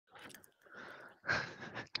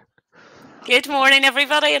Good morning,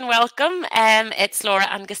 everybody, and welcome. It's Laura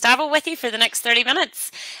and Gustavo with you for the next 30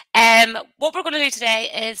 minutes. What we're going to do today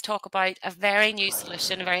is talk about a very new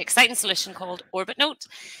solution, a very exciting solution called Orbit Note.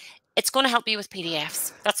 It's going to help you with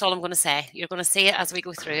PDFs. That's all I'm going to say. You're going to see it as we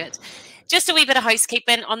go through it. Just a wee bit of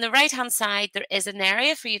housekeeping. On the right-hand side, there is an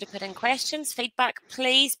area for you to put in questions, feedback.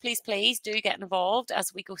 Please, please, please do get involved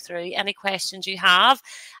as we go through any questions you have.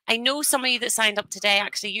 I know some of you that signed up today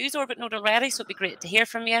actually use Orbit Note already, so it'd be great to hear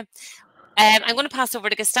from you. I'm going to pass over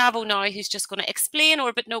to Gustavo now, who's just going to explain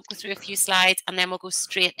Orbit Note, go through a few slides, and then we'll go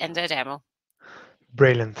straight into a demo.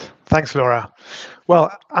 Brilliant. Thanks, Laura.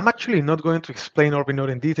 Well, I'm actually not going to explain Orbit Note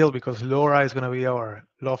in detail because Laura is going to be our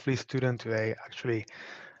lovely student today. Actually,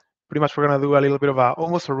 pretty much we're going to do a little bit of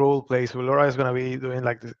almost a role play. So Laura is going to be doing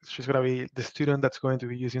like this. She's going to be the student that's going to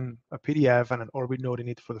be using a PDF and an Orbit Note in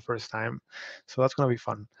it for the first time. So that's going to be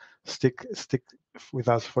fun. Stick with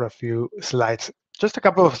us for a few slides. Just a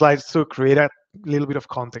couple of slides to create a little bit of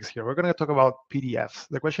context here. We're going to talk about PDFs.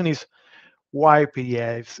 The question is, why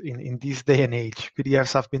PDFs in this day and age?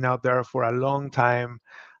 PDFs have been out there for a long time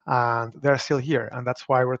and they're still here. And that's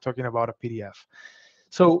why we're talking about a PDF.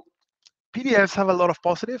 So PDFs have a lot of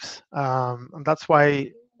positives, and that's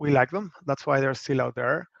why we like them. That's why they're still out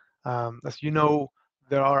there. As you know,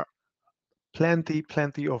 there are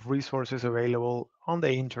plenty of resources available on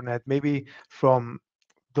the internet, maybe from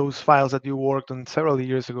those files that you worked on several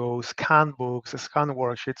years ago, scanned books, scanned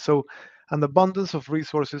worksheets. So an abundance of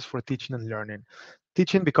resources for teaching and learning.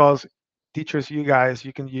 Teaching because teachers, you guys,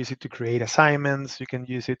 you can use it to create assignments. You can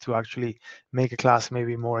use it to actually make a class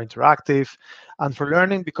maybe more interactive. And for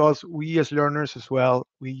learning, because we as learners as well,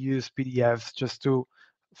 we use PDFs just to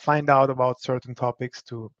find out about certain topics,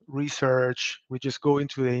 to research. We just go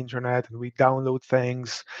into the internet and we download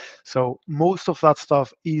things. So most of that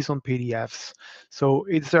stuff is on PDFs. So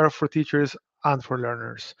it's there for teachers and for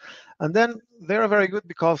learners. And then they're very good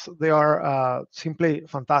because they are simply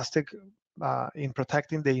fantastic in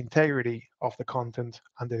protecting the integrity of the content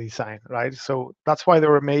and the design, right? So that's why they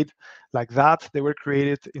were made like that. They were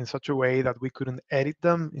created in such a way that we couldn't edit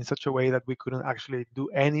them, in such a way that we couldn't actually do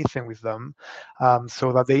anything with them,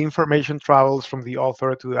 so that the information travels from the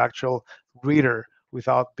author to the actual reader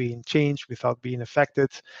without being changed, without being affected,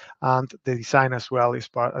 and the design as well is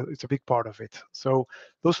it's a big part of it. So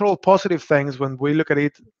those are all positive things when we look at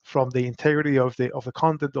it from the integrity of the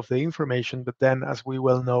content of the information. But then, as we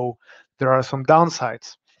well know, there are some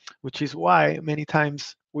downsides, which is why many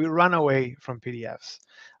times we run away from PDFs,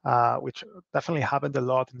 which definitely happened a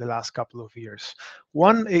lot in the last couple of years.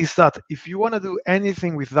 One is that if you want to do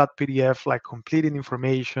anything with that PDF, like completing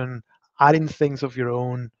information, adding things of your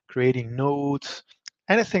own, creating notes,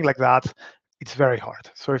 anything like that, it's very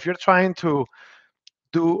hard. So if you're trying to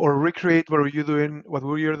do or recreate what you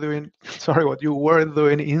were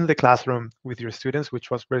doing in the classroom with your students,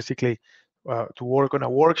 which was basically to work on a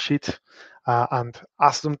worksheet and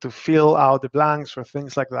ask them to fill out the blanks or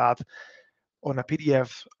things like that on a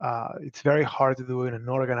PDF, it's very hard to do in an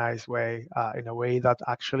organized way, in a way that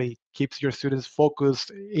actually keeps your students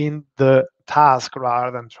focused in the task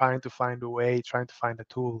rather than trying to find a way, trying to find a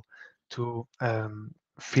tool to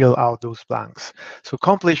fill out those blanks. So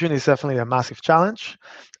completion is definitely a massive challenge.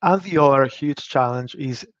 And the other huge challenge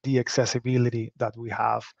is the accessibility that we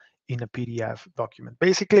have in a PDF document.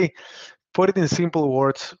 Basically, put it in simple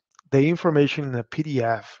words, the information in a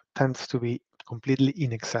PDF tends to be completely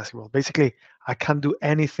inaccessible. Basically, I can't do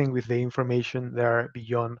anything with the information there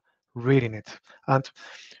beyond reading it. And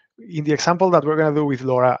in the example that we're going to do with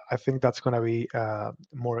Laura, I think that's going to be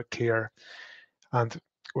more clear. And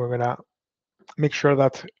we're going to make sure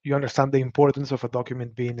that you understand the importance of a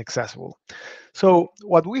document being accessible. So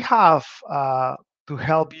what we have to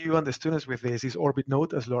help you and the students with this is Orbit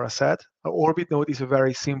Note, as Laura said. Orbit Note is a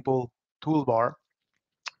very simple toolbar.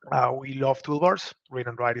 We love toolbars. Read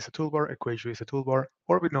and write is a toolbar. Equation is a toolbar.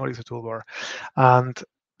 Orbit Note is a toolbar. And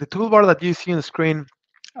the toolbar that you see on the screen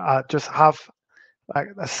just have like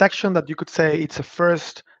a section that you could say it's the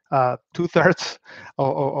first 2/3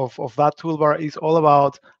 of that toolbar is all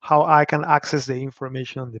about how I can access the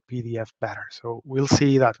information on the PDF better. So we'll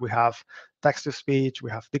see that we have text-to-speech,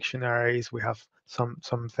 we have dictionaries, we have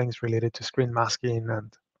some things related to screen masking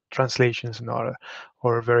and translations and other,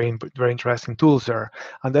 or very interesting tools there.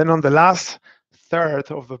 And then on the last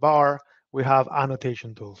third of the bar, we have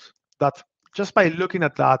annotation tools. That just by looking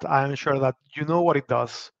at that, I'm sure that you know what it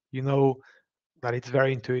does. You know that it's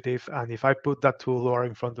very intuitive. And if I put that toolbar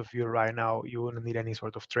in front of you right now, you wouldn't need any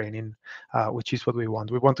sort of training, which is what we want.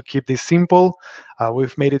 We want to keep this simple.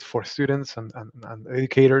 We've made it for students and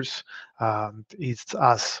educators. It's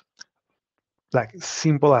as like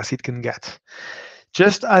simple as it can get.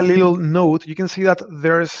 Just a little note, you can see that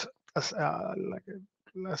there's like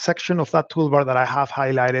a section of that toolbar that I have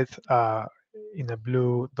highlighted in a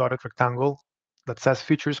blue dotted rectangle that says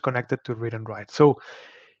features connected to read and write. So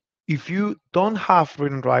if you don't have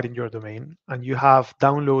read and write in your domain and you have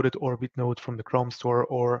downloaded Orbit Note from the Chrome store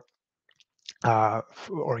or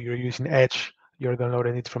you're using Edge, you're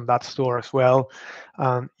downloading it from that store as well.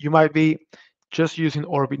 You might be just using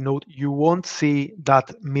Orbit Note. You won't see that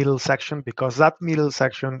middle section because that middle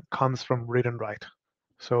section comes from read and write.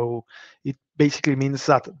 So it basically means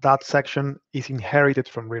that that section is inherited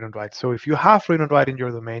from read and write. So if you have read and write in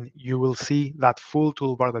your domain, you will see that full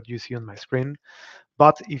toolbar that you see on my screen.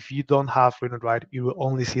 But if you don't have read and write, you will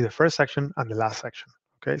only see the first section and the last section.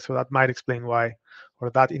 Okay, so that might explain why,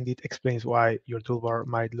 or that indeed explains why your toolbar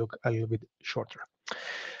might look a little bit shorter.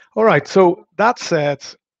 All right, so that said,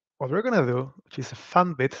 what we're gonna do, which is a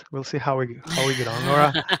fun bit, we'll see how we get on,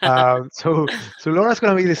 Laura. So Laura's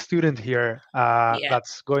gonna be the student here Yeah.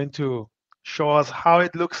 that's going to show us how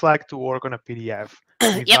it looks like to work on a PDF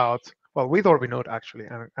Yep. without, well, with Orbinote actually,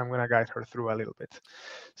 and I'm gonna guide her through a little bit.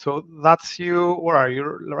 So that's you. Where are you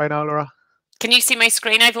right now, Laura? Can you see my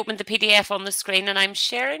screen? I've opened the PDF on the screen and I'm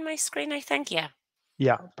sharing my screen, I think. Yeah.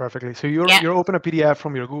 Yeah, perfectly. So you're Yeah. you're open a PDF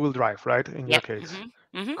from your Google Drive, right? In your Yep. case.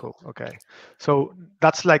 Hmm. Cool. Okay. So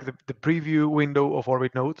that's like the preview window of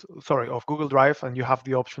Orbit Note, sorry, of Google Drive, and you have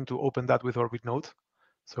the option to open that with Orbit Note.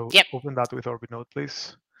 So Yep. open that with Orbit Note,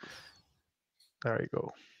 please. There you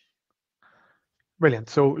go. Brilliant.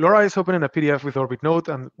 So Laura is opening a PDF with Orbit Note,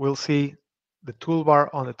 and we'll see the toolbar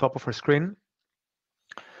on the top of her screen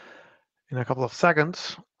in a couple of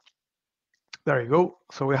seconds. There you go.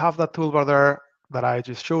 So we have that toolbar there that I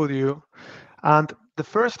just showed you. And the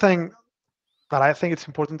first thing that I think it's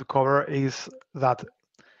important to cover is that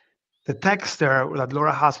the text there that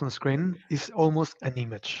Laura has on screen is almost an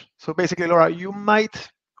image. So basically, Laura, you might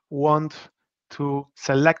want to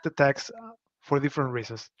select the text for different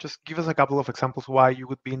reasons. Just give us a couple of examples why you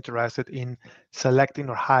would be interested in selecting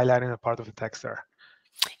or highlighting a part of the text there.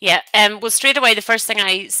 Yeah. Well, straight away, the first thing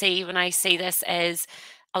I see when I see this is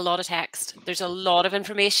a lot of text. There's a lot of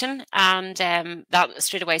information, and that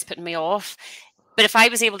straight away is putting me off. But if I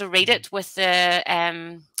was able to read Mhm. it with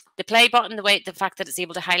the play button, the fact that it's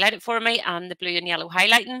able to highlight it for me, and the blue and yellow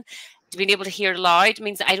highlighting, to being able to hear loud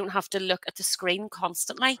means that I don't have to look at the screen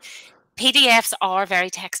constantly. PDFs are very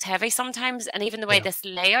text heavy sometimes, and even the way Yeah, this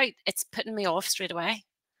layout, it's putting me off straight away.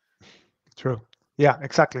 true. Yeah,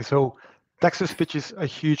 exactly. So text-to-speech is a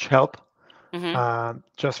huge help. Hmm.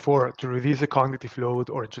 Just for to reduce the cognitive load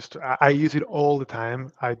or just I use it all the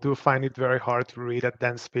time. I do find it very hard to read a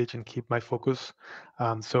dense page and keep my focus.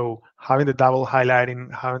 So having the double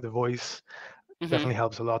highlighting, having the voice Hmm. definitely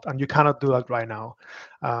helps a lot. And you cannot do that right now.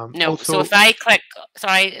 No, so Also, if I click,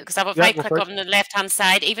 sorry, because if yeah, I go for click it. on the left-hand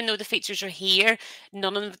side, even though the features are here,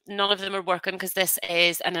 none of them are working because this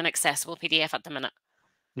is an inaccessible PDF at the minute.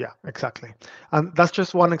 Yeah, exactly. And that's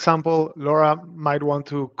just one example. Laura might want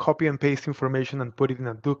to copy and paste information and put it in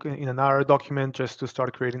another document just to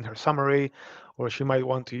start creating her summary, or she might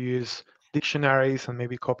want to use dictionaries and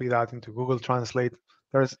maybe copy that into Google Translate.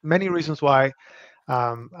 There's many reasons why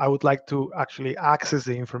I would like to actually access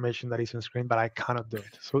the information that is on screen, but I cannot do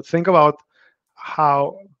it. So think about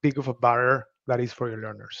how big of a barrier that is for your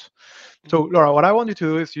learners. So Mhm. Laura, what I want you to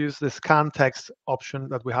do is use the scan text option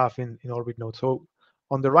that we have in Orbit Note. So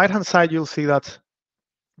on the right-hand side, you'll see that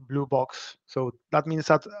blue box. So that means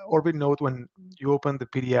that Orbit Note, when you open the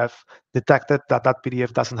PDF, detected that that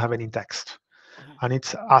PDF doesn't have any text. Mhm. And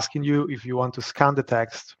it's asking you if you want to scan the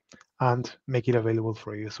text and make it available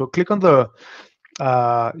for you. So click on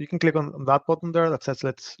you can click on that button there that says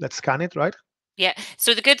let's scan it, right? Yeah.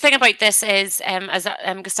 So the good thing about this is, as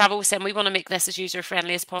Gustavo was saying, we want to make this as user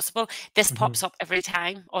friendly as possible. This Hmm. pops up every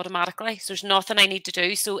time automatically. So there's nothing I need to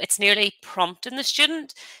do. So it's nearly prompting the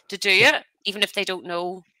student to do Yeah, it, even if they don't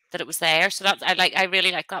know that it was there. So that's I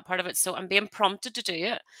really like that part of it. So I'm being prompted to do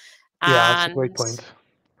it, yeah, that's a great and point.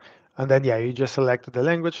 And then yeah, you just select the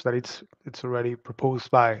language that it's already proposed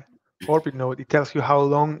by Orbit Note. It tells you how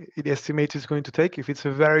long it estimates it's going to take. If it's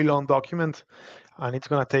a very long document and it's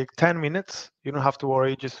going to take 10 minutes, you don't have to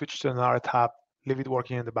worry. Just switch to another tab, leave it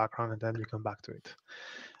working in the background, and then you come back to it.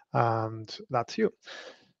 And that's you.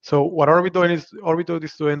 So what Orbit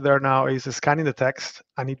is doing there now is scanning the text,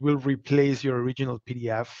 and it will replace your original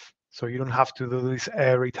PDF. So you don't have to do this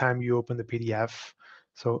every time you open the PDF.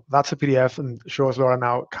 So that's a PDF, and shows Laura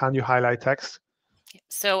now. Can you highlight text?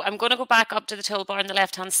 so I'm going to go back up to the toolbar on the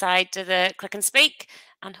left hand side to the click and speak,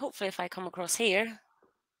 and hopefully if I come across here.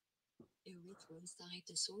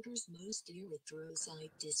 Most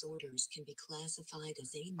erythrocyte disorders can be classified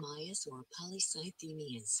as amyas or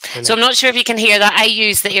polycythemias. So I'm Brilliant. not sure if you can hear that. I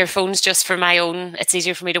use the earphones just for my own. It's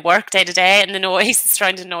easier for me to work day to day, and the noise, the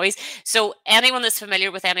surrounding noise. So anyone that's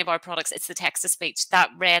familiar with any of our products, it's the text to speech that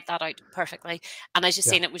read that out perfectly. And as you've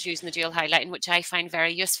Yeah. seen, it was using the dual highlighting, which I find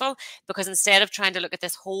very useful because instead of trying to look at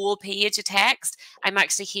this whole page of text, I'm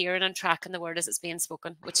actually hearing and tracking the word as it's being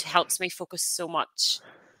spoken, which helps me focus so much.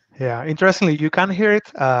 Yeah, interestingly, you can hear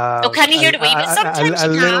it Oh, can you hear it a wee bit? Sometimes a you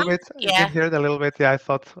little can. bit. You can Yeah. hear it a little bit. Yeah, I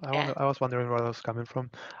thought Yeah. I was wondering where that was coming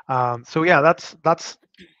from. So yeah, that's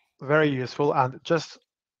very useful. And just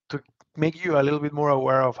to make you a little bit more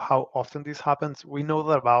aware of how often this happens, we know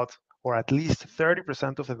that about, or at least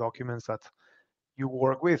 30% of the documents that you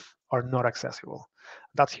work with are not accessible.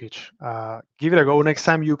 That's huge. Give it a go. Next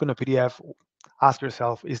time you open a PDF, ask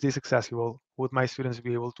yourself, is this accessible? Would my students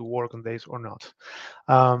be able to work on this or not?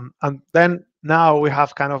 And then now we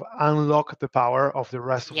have kind of unlocked the power of the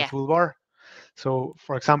rest of the Yeah. toolbar. So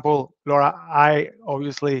for example, Laura, I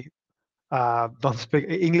obviously don't speak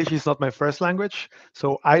English is not my first language,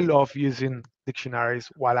 so I love using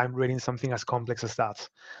dictionaries while I'm reading something as complex as that.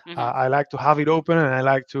 Hmm. I like to have it open and I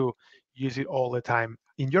like to use it all the time.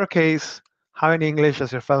 In your case, having English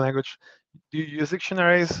as your first language, do you use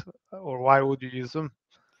dictionaries or why would you use them?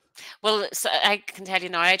 Well, so I can tell you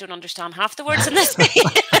now, I don't understand half the words in this page.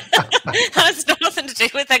 Has nothing to do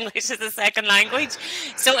with English as a second language.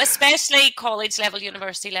 So, especially college level,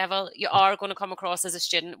 university level, you are going to come across as a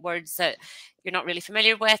student words that you're not really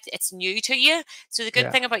familiar with. It's new to you. So, the good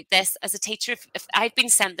Yeah, thing about this as a teacher, if I've been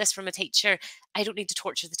sent this from a teacher, I don't need to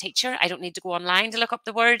torture the teacher. I don't need to go online to look up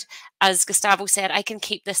the word. As Gustavo said, I can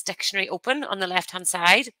keep this dictionary open on the left hand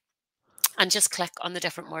side and just click on the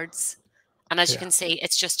different words. And as you yeah. can see,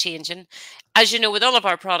 it's just changing. As you know, with all of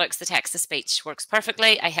our products, the text to speech works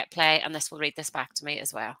perfectly. I hit play and this will read this back to me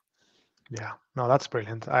as well. Yeah, no, that's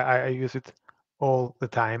brilliant. I use it all the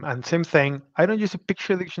time. And same thing, I don't use a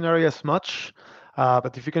picture dictionary as much,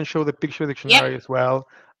 but if you can show the picture Yep. dictionary as well.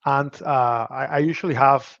 And I usually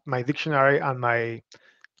have my dictionary and my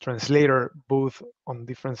translator both on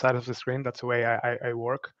different sides of the screen. That's the way I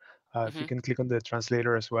work. If you Hmm. can click on the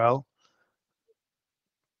translator as well,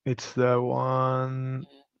 it's the one.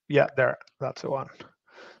 Yeah, there, that's the one.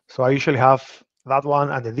 So I usually have that one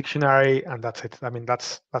and the dictionary, and that's it. I mean,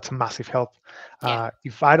 that's a massive help. Yeah.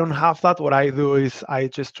 If I don't have that, what I do is I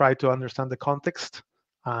just try to understand the context,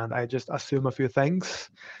 and I just assume a few things.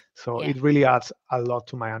 So Yeah. it really adds a lot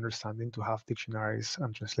to my understanding to have dictionaries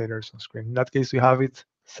and translators on screen. In that case, you have it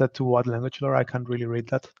set to what language, Laura? I can't really read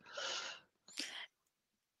that.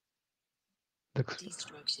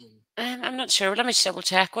 Destruction. I'm not sure. Let me just double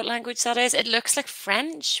check what language that is. It looks like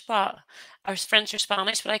French, but or French or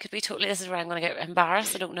Spanish, but I could be totally. This is where I'm going to get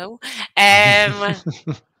embarrassed. I don't know. Um,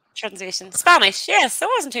 Translation Spanish. Yes, I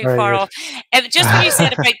wasn't too Very far good. off. Just when you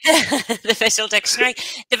said about the visual dictionary,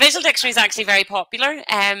 the visual dictionary is actually very popular.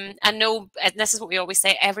 And no, and this is what we always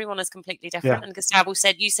say: everyone is completely Yeah, different. And Gustavo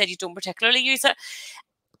said, you said you don't particularly use it.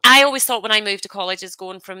 I always thought when I moved to colleges,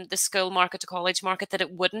 going from the school market to college market, that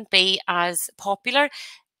it wouldn't be as popular.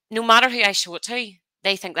 No matter who I show it to,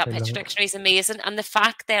 they think that they picture love it. dictionary is amazing. And the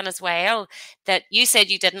fact then as well that you said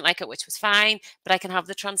you didn't like it, which was fine, but I can have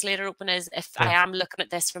the translator open as if I Yeah, am looking at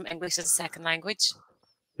this from English as a second language.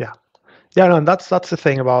 yeah, yeah. No, and that's the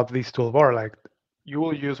thing about this toolbar. Like, you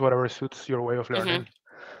will use whatever suits your way of Hmm. learning.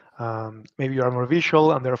 Maybe you are more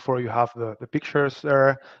visual and therefore you have the pictures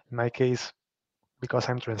there. In my case, because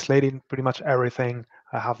I'm translating pretty much everything,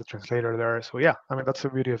 I have the translator there. So yeah, I mean, that's the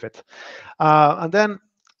beauty of it. And then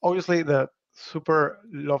obviously the super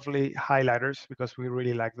lovely highlighters, because we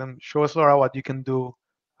really like them. Show us, Laura, what you can do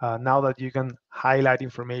now that you can highlight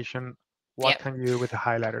information. What Yep. can you do with the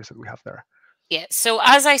highlighters that we have there? Yeah. So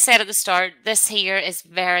as I said at the start, this here is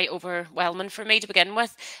very overwhelming for me to begin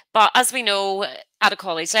with. But as we know, at a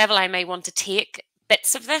college level, I may want to take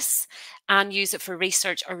bits of this and use it for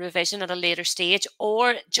research or revision at a later stage,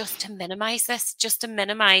 or just to minimize this, just to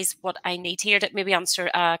minimize what I need here to maybe answer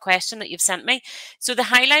a question that you've sent me. So the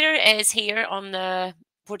highlighter is here on the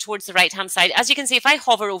towards the right hand side. As you can see, if I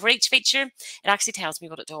hover over each feature, it actually tells me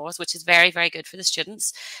what it does, which is very, very good for the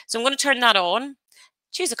students. So I'm going to turn that on,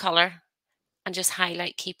 choose a color, and just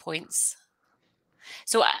highlight key points.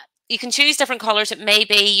 So you can choose different colors. It may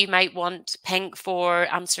be you might want pink for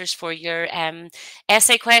answers for your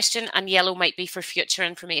essay question, and yellow might be for future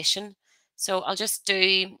information. So I'll just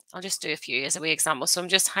do a few as a wee example. So I'm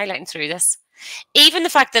just highlighting through this. Even the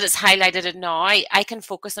fact that it's highlighted now, I can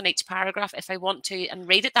focus on each paragraph if I want to and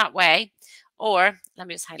read it that way. Or let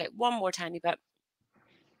me just highlight one more tiny bit.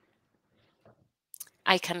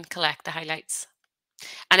 I can collect the highlights.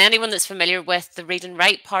 And anyone that's familiar with the read and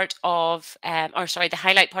write part of, the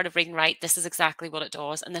highlight part of read and write, this is exactly what it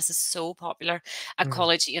does. And this is so popular at Mm.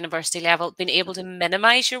 college, university level, being able to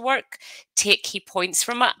minimize your work, take key points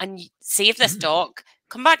from it, and save this doc.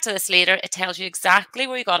 Come back to this later. It tells you exactly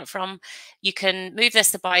where you got it from. You can move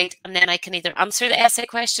this about, and then I can either answer the essay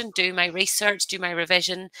question, do my research, do my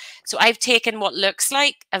revision. So I've taken what looks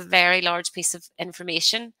like a very large piece of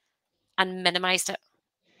information and minimized it.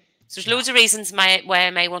 So there's Yeah. loads of reasons why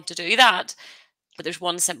I may want to do that, but there's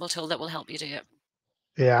one simple tool that will help you do it.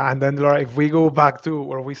 Yeah, and then Laura, if we go back to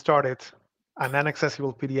where we started, an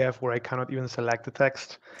inaccessible PDF where I cannot even select the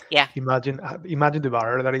text. Yeah. Imagine the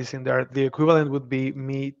barrier that is in there. The equivalent would be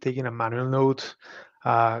me taking a manual note,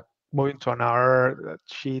 uh, moving to another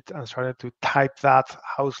sheet and starting to type that,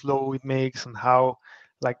 how slow it makes and how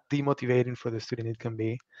like demotivating for the student it can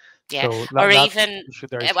be. Yeah. So Or that even issue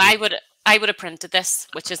there is I huge. would have printed this,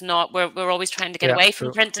 which is not we're always trying to get Yeah, away from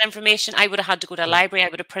true. printed information. I would have had to go to a Yeah. library, I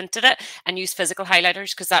would have printed it and used physical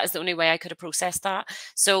highlighters because that is the only way I could have processed that.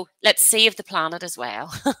 So let's save the planet as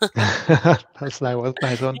well. That's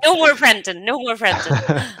nice one. No more printing, no more printing.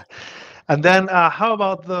 And then how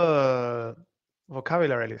about the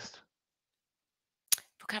vocabulary list?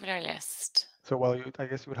 Vocabulary list. So, well, I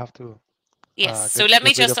guess you would have to Yes. So let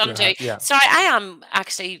me get rid just of your undo. yeah. Sorry, I am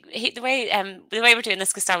actually the way we're doing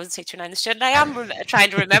this, Gustavo's a teacher now in the student. I am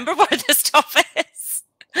trying to remember where this stuff is.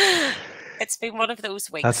 It's been one of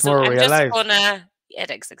those weeks, That's so more I'm real just life. gonna.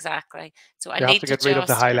 It is exactly. So I You have need to to get rid of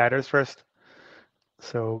the just highlighters first.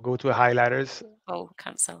 So go to highlighters.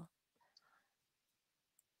 cancel.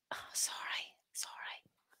 Oh, sorry.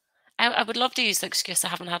 I would love to use the excuse I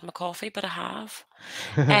haven't had my coffee, but I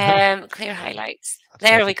have. Clear highlights.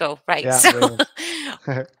 There we Perfect. go. Right. Yeah, So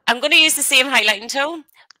brilliant. I'm going to use the same highlighting tool,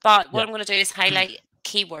 but what Yeah. I'm going to do is highlight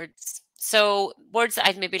keywords. So words that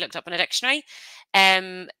I've maybe looked up in a dictionary.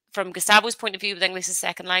 From Gustavo's point of view with English as a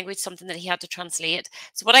second language, something that he had to translate.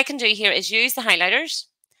 So what I can do here is use the highlighters,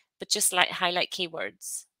 but just like highlight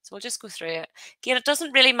keywords. So we'll just go through it. Again, it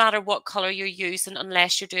doesn't really matter what color you're using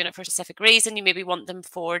unless you're doing it for a specific reason. You maybe want them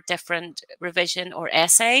for different revision or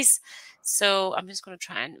essays. So I'm just going to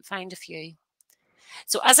try and find a few.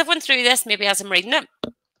 So as I've went through this, maybe as I'm reading it,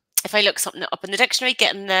 if I look something up in the dictionary,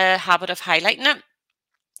 get in the habit of highlighting it.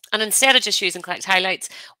 And instead of just using collect highlights,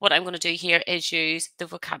 what I'm going to do here is use the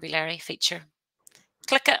vocabulary feature.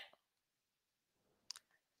 Click it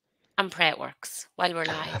and pray it works while we're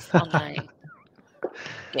live online.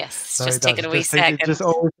 Yes, it's No, just it does. taking a wee It second. just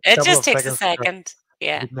always takes a It couple just of takes a seconds. second. A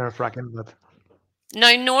Yeah. bit nerve-wracking, but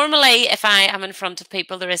Now, normally, if I am in front of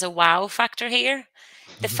people, there is a wow factor here.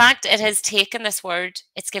 The fact it has taken this word,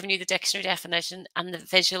 it's given you the dictionary definition and the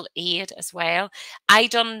visual aid as well. I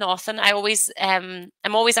done nothing. I'm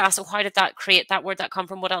always asked, oh, how did that create that word that come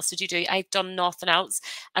from? What else did you do? I've done nothing else.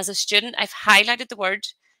 As a student, I've highlighted the word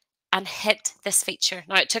and hit this feature.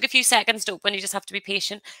 Now, it took a few seconds to open. You just have to be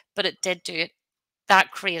patient, but it did do it.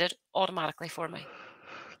 That created automatically for me.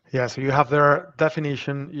 yeah, so you have their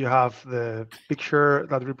definition, you have the picture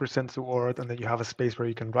that represents the word, and then you have a space where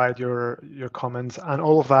you can write your comments, and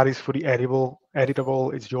all of that is fully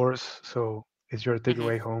editable. It's yours, so it's your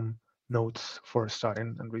takeaway home notes for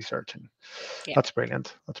studying and researching. Yeah. That's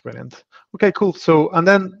brilliant. That's brilliant. Okay, cool. So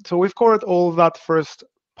we've covered all of that first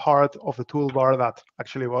part of the toolbar that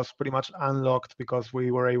actually was pretty much unlocked because we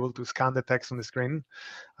were able to scan the text on the screen.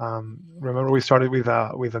 Remember, we started with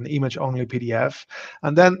an image-only PDF,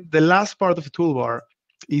 and then the last part of the toolbar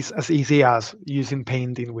is as easy as using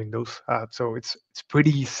Paint in Windows. So it's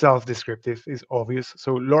pretty self-descriptive. It's obvious.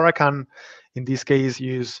 So Laura can, in this case,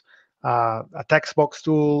 use a text box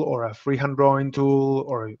tool or a freehand drawing tool,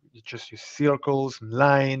 or you just use circles and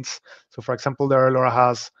lines. So, for example, there Laura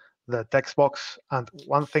has the text box, and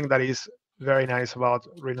one thing that is very nice about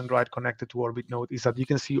Read and Write connected to Orbit Note is that you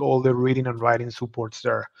can see all the reading and writing supports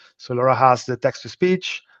there. So Laura has the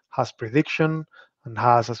text-to-speech, has prediction, and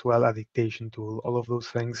has as well a dictation tool. All of those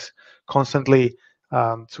things constantly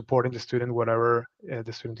supporting the student whatever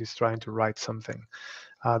the student is trying to write something.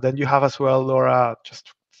 Then you have as well, Laura,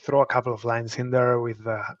 just throw a couple of lines in there with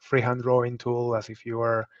the freehand drawing tool as if you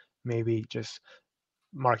were maybe just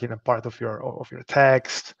marking a part of your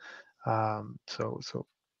text. So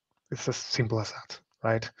it's as simple as that,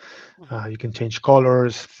 right? You can change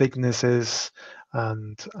colors, thicknesses,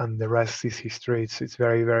 and the rest is history. It's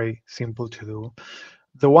very, very simple to do.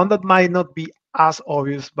 The one that might not be as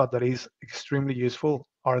obvious, but that is extremely useful,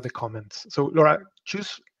 are the comments. So Laura,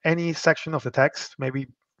 choose any section of the text, maybe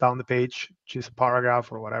down the page, choose a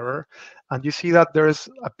paragraph or whatever, and you see that there's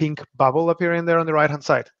a pink bubble appearing there on the right-hand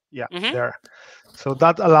side. Yeah, there. So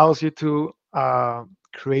that allows you to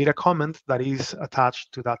create a comment that is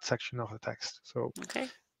attached to that section of the text. So Okay.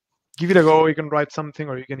 give it a go. You can write something,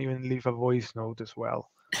 or you can even leave a voice note as well.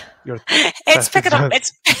 Your It's best is picking up. to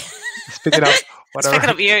It's speak it up, it's picking whatever.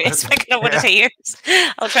 up ear. It's picking up what it Yeah.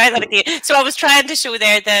 hears. I'll try that again. So I was trying to show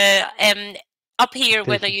there the up here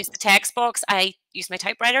when I Dictation. use the text box, I use my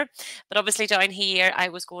typewriter, but obviously down here I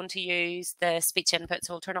was going to use the speech input.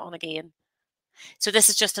 So I'll turn it on again. So this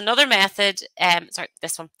is just another method. Sorry,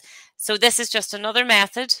 this one. So this is just another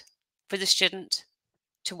method for the student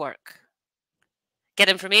to work, get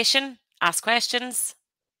information, ask questions,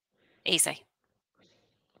 easy.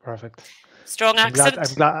 Perfect. Strong I'm glad. I'm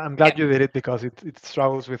accent. glad. I'm Yeah. glad you did it because it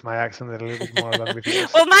struggles with my accent a little bit more than with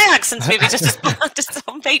yours. Well, my accent's maybe just as bad to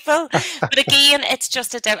some people, but again, it's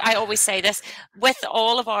just I always say this with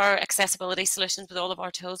all of our accessibility solutions, with all of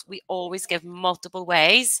our tools, we always give multiple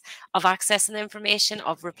ways of accessing the information,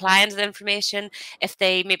 of replying to the information. If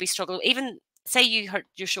they maybe struggle, even say you hurt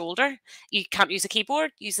your shoulder, you can't use a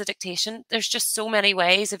keyboard, use the dictation. There's just so many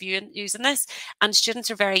ways of you using this, and students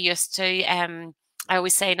are very used to. I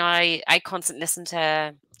always say now, I constantly listen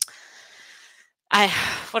to I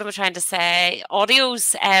what am I trying to say?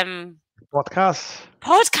 Audios, Podcasts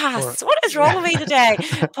or podcasts. What is wrong yeah. with me today?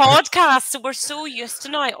 Podcasts. So we're so used to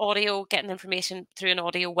now audio getting information through an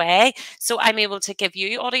audio way. So I'm able to give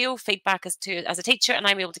you audio feedback as a teacher, and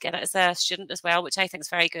I'm able to get it as a student as well, which I think is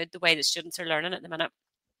very good. The way that students are learning at the minute.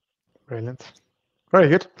 Brilliant. Very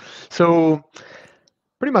good. So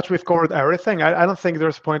pretty much we've covered everything. I don't think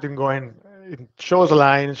there's a point in going. Show us a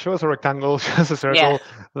line, show us a rectangle, show us a Yeah. circle.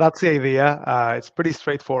 That's the idea. It's pretty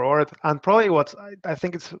straightforward. And probably what I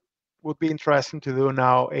think it's would be interesting to do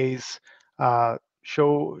now is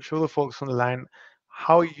show the folks on the line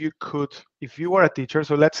how you could, if you were a teacher.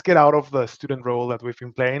 So let's get out of the student role that we've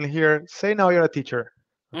been playing here. Say now you're a teacher,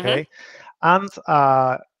 Mhm. okay? And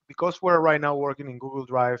because we're right now working in Google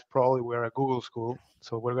Drive, probably we're a Google school.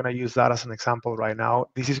 So we're going to use that as an example right now.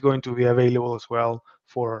 This is going to be available as well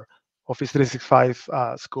for Office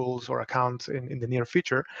 365 schools or accounts in the near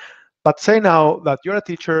future. But say now that you're a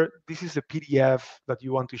teacher, this is a PDF that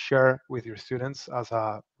you want to share with your students as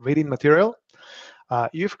a reading material.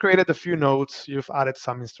 You've created a few notes, you've added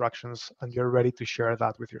some instructions, and you're ready to share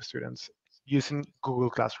that with your students using Google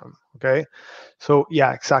Classroom, okay? So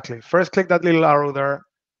yeah, exactly. First, click that little arrow there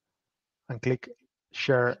and click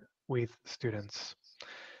Share with Students.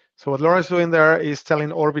 So what Laura's doing there is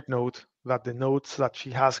telling Orbit Note that the notes that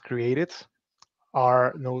she has created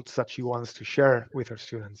are notes that she wants to share with her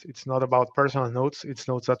students. It's not about personal notes, it's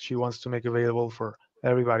notes that she wants to make available for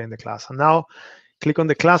everybody in the class. And now click on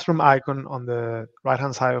the classroom icon on the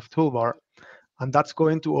right-hand side of toolbar, and that's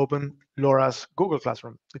going to open Laura's Google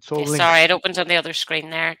Classroom. It's all Okay, sorry, linked. it opened on the other screen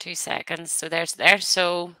there. 2 seconds. So there's there.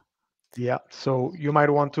 So Yeah, so you might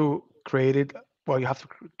want to create it. Well, you have to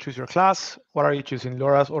choose your class. What are you choosing?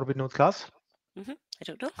 Laura's Orbit Note class? I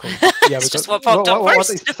don't know. Cool. Yeah, It's because just what popped up what first.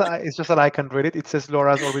 it's just that I can read it. It says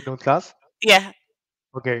Laura's Orbit Note class. Yeah.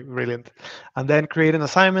 Okay, brilliant. And then create an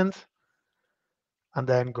assignment and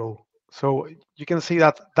then go. So you can see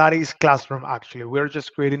that that is Classroom actually. We're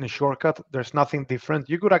just creating a shortcut. There's nothing different.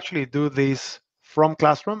 You could actually do this from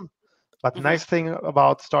Classroom, but Hmm. nice thing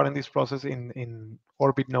about starting this process in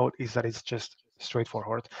Orbit Note is that it's just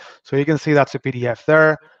straightforward. So you can see that's a PDF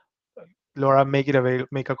there. Laura, make it available,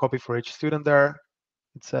 make a copy for each student there.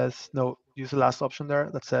 It says, no, use the last option there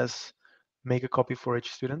that says make a copy for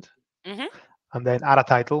each student, Hmm. and then add a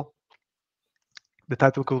title. The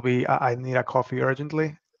title could be I need a coffee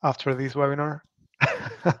urgently after this webinar.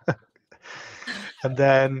 And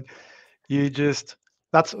then you just,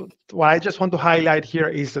 that's what I just want to highlight here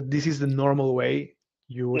is that this is the normal way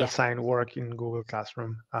you would Yeah. assign work in Google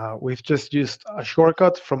Classroom. We've just used a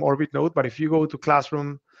shortcut from Orbit Note, but if you go to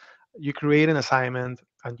Classroom, you create an assignment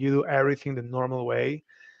and you do everything the normal way,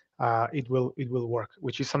 it will work,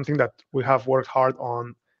 which is something that we have worked hard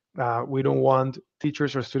on. We don't want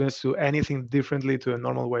teachers or students to do anything differently to a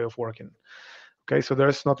normal way of working. Okay, so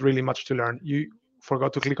there's not really much to learn. You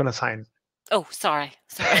forgot to click on assign. Oh, sorry.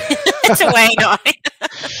 Sorry. It's away now.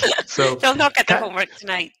 So They'll not get their ca- homework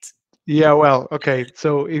tonight. yeah, well, okay.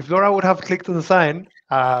 So if Laura would have clicked on assign,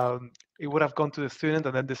 it would have gone to the student,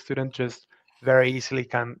 and then the student just very easily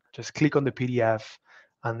can just click on the PDF,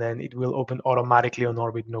 and then it will open automatically on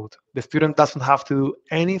Orbit Note. The student doesn't have to do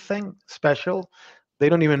anything special. They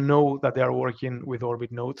don't even know that they are working with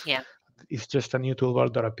Orbit Note. Yeah. It's just a new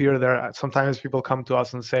toolbar that appeared there. Sometimes people come to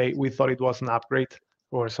us and say, we thought it was an upgrade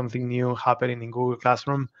or something new happening in Google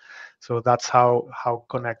Classroom. So that's how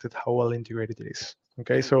connected, how well integrated it is.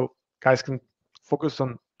 Okay, Mhm. so guys can focus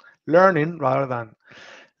on learning rather than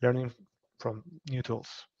learning from new tools,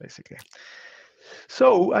 basically.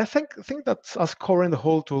 So I think that's us covering the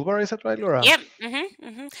whole toolbar. Is that right, Laura? Yep.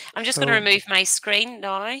 I'm just going to So remove my screen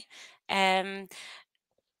now. Um,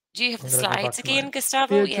 do you have the I'm gonna go slides back to mine. again,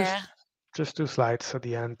 Gustavo? Yeah, Yeah. just 2 slides at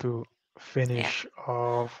the end to Yeah. finish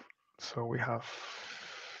off. So we have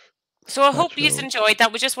So I hope you've slideshow. enjoyed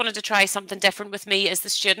that. We just wanted to try something different with me as the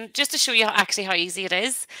student, just to show you actually how easy it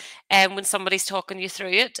is when somebody's talking you through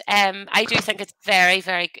it. I do think it's very,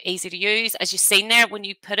 very easy to use. As you've seen there, when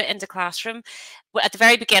you put it into Classroom, at the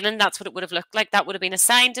very beginning, that's what it would have looked like. That would have been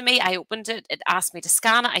assigned to me. I opened it. It asked me to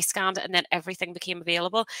scan it. I scanned it, and then everything became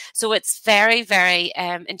available. So it's very, very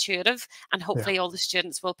intuitive, and Yeah, hopefully all the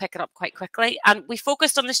students will pick it up quite quickly. And we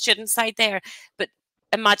focused on the student side there, but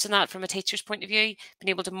imagine that from a teacher's point of view, being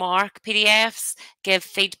able to mark PDFs, give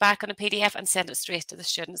feedback on a PDF and send it straight to the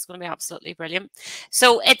student. It's going to be absolutely brilliant.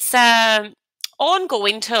 So it's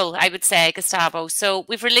ongoing tool, I would say, Gustavo. So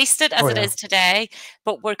we've released it as oh it yeah, is today,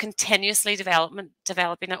 but we're continuously developing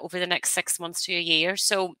it over the next 6 months to a year.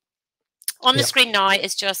 So on the yeah. screen now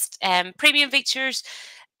is just premium features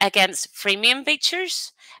against freemium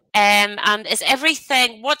features. And is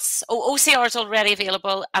everything what's OCR is already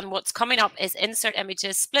available, and what's coming up is insert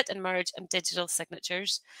images, split and merge, and digital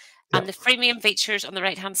signatures. Yeah. And the freemium features on the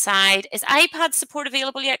right hand side is iPad support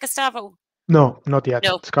available yet, Gustavo? No, not yet.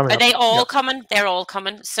 No. It's coming Are up. they Yeah, all coming? They're all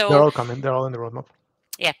coming. they're So all coming. They're all in the roadmap.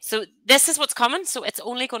 yeah, so this is what's coming. So it's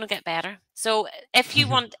only going to get better. So if you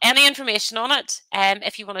want any information on it,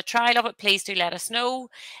 if you want a trial of it, please do let us know.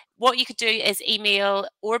 What you could do is email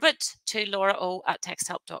Orbit to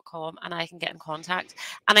laurao@texthelp.com and I can get in contact.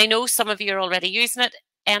 And I know some of you are already using it.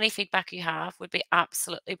 Any feedback you have would be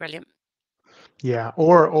absolutely brilliant. Yeah,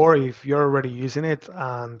 or if you're already using it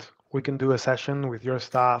and we can do a session with your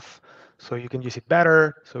staff so you can use it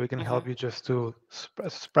better, so we can Hmm. help you just to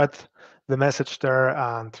spread the message there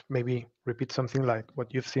and maybe repeat something like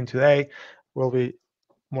what you've seen today. We'll be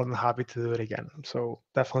more than happy to do it again. So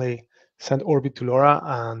definitely send Orbit to Laura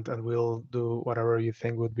and we'll do whatever you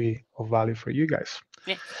think would be of value for you guys.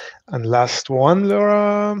 Yeah. And last one,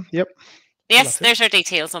 Laura. Yep. So Yes, that's it. there's our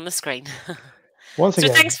details on the screen. Once So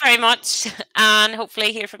again, thanks very much and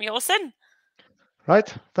hopefully hear from you all soon.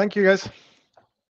 right? Thank you guys.